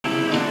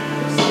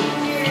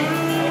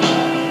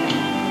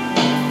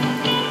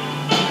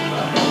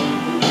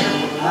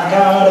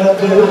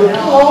good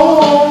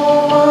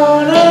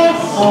woman at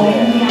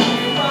home.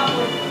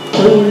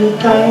 Who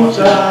thinks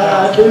I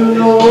do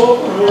no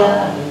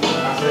wrong?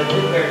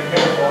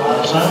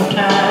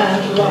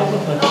 Sometimes love,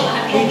 but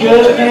she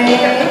just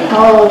ain't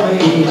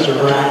always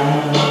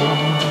around.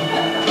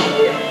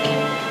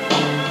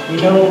 You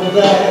know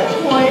that's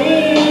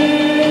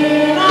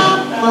when I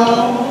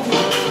fall.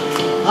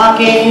 I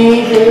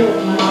can't help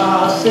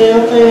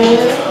myself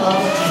at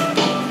all.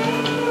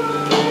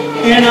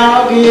 And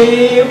I'll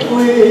get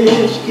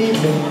whiskey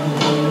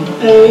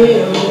hellbound.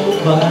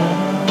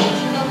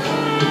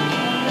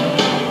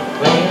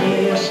 Play me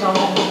a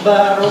song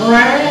about a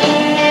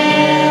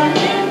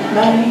rambling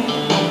man.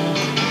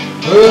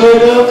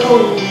 Put a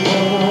cold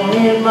one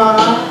in my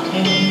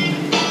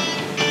hand.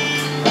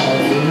 Oh,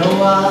 you know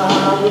I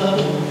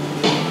love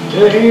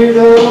to hear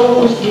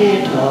those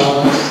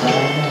guitars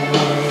sound.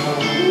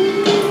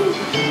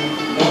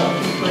 Don't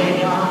you play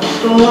on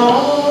so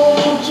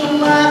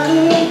lonesome I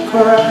could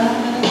cry,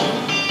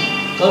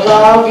 'cause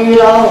I'll get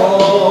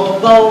all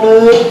balled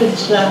up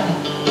inside.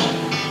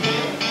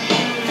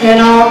 And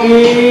I'll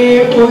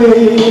get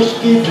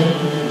whiskey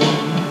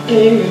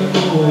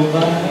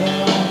hellbound.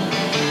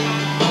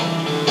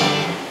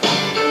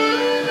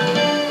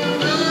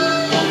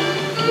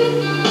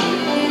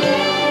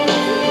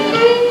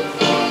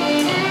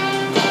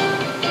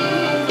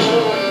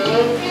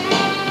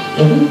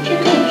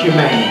 Hoochie-coochie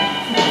man.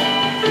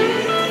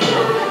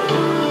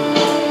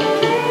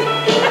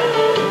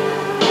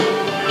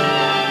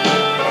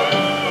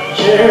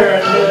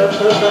 Sharing lips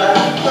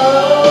about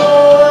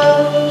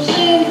those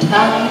in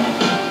time.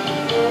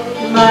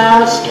 My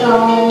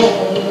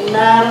stone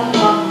out of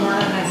my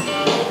mind.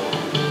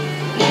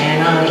 And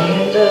I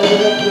end up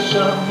with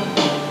some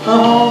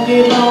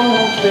honky-tonk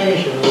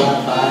special I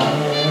find.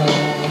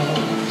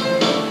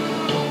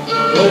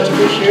 But to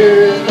be sure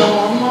it's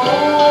gone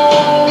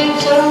morning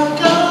sun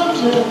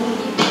comes up,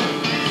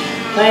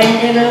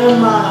 thinking of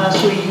my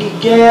sweet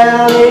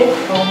gal at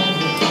home.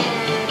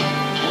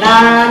 And I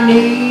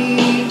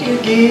need to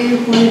give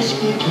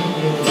whiskey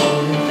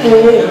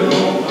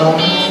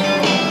hellbound.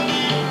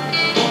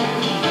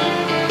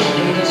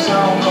 Need a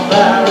song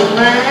about a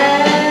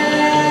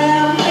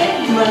rambling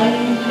man.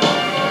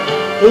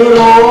 Good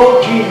old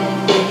Jim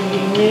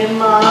Beam in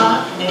my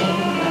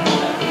name.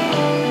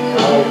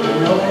 Oh, you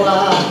know I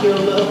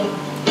still love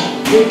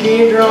to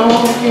get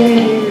drunk and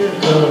hear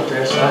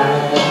country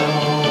sound.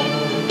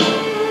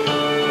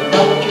 But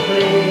don't you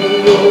play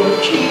your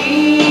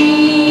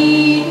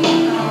cheating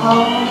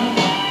heart,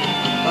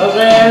 'cause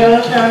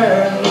that'll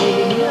turn me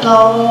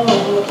all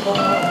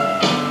apart.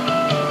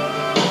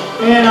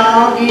 And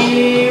I'll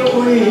get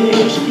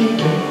whiskey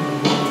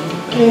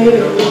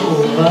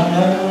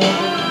hellbound.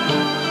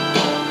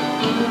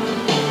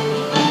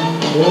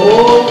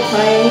 Oh,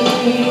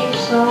 faint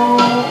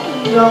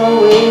songs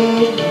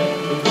always make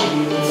me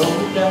feel low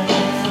down.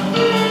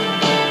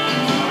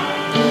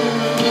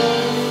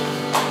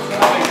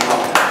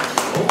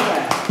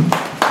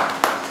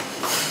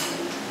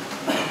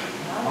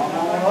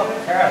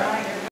 Okay.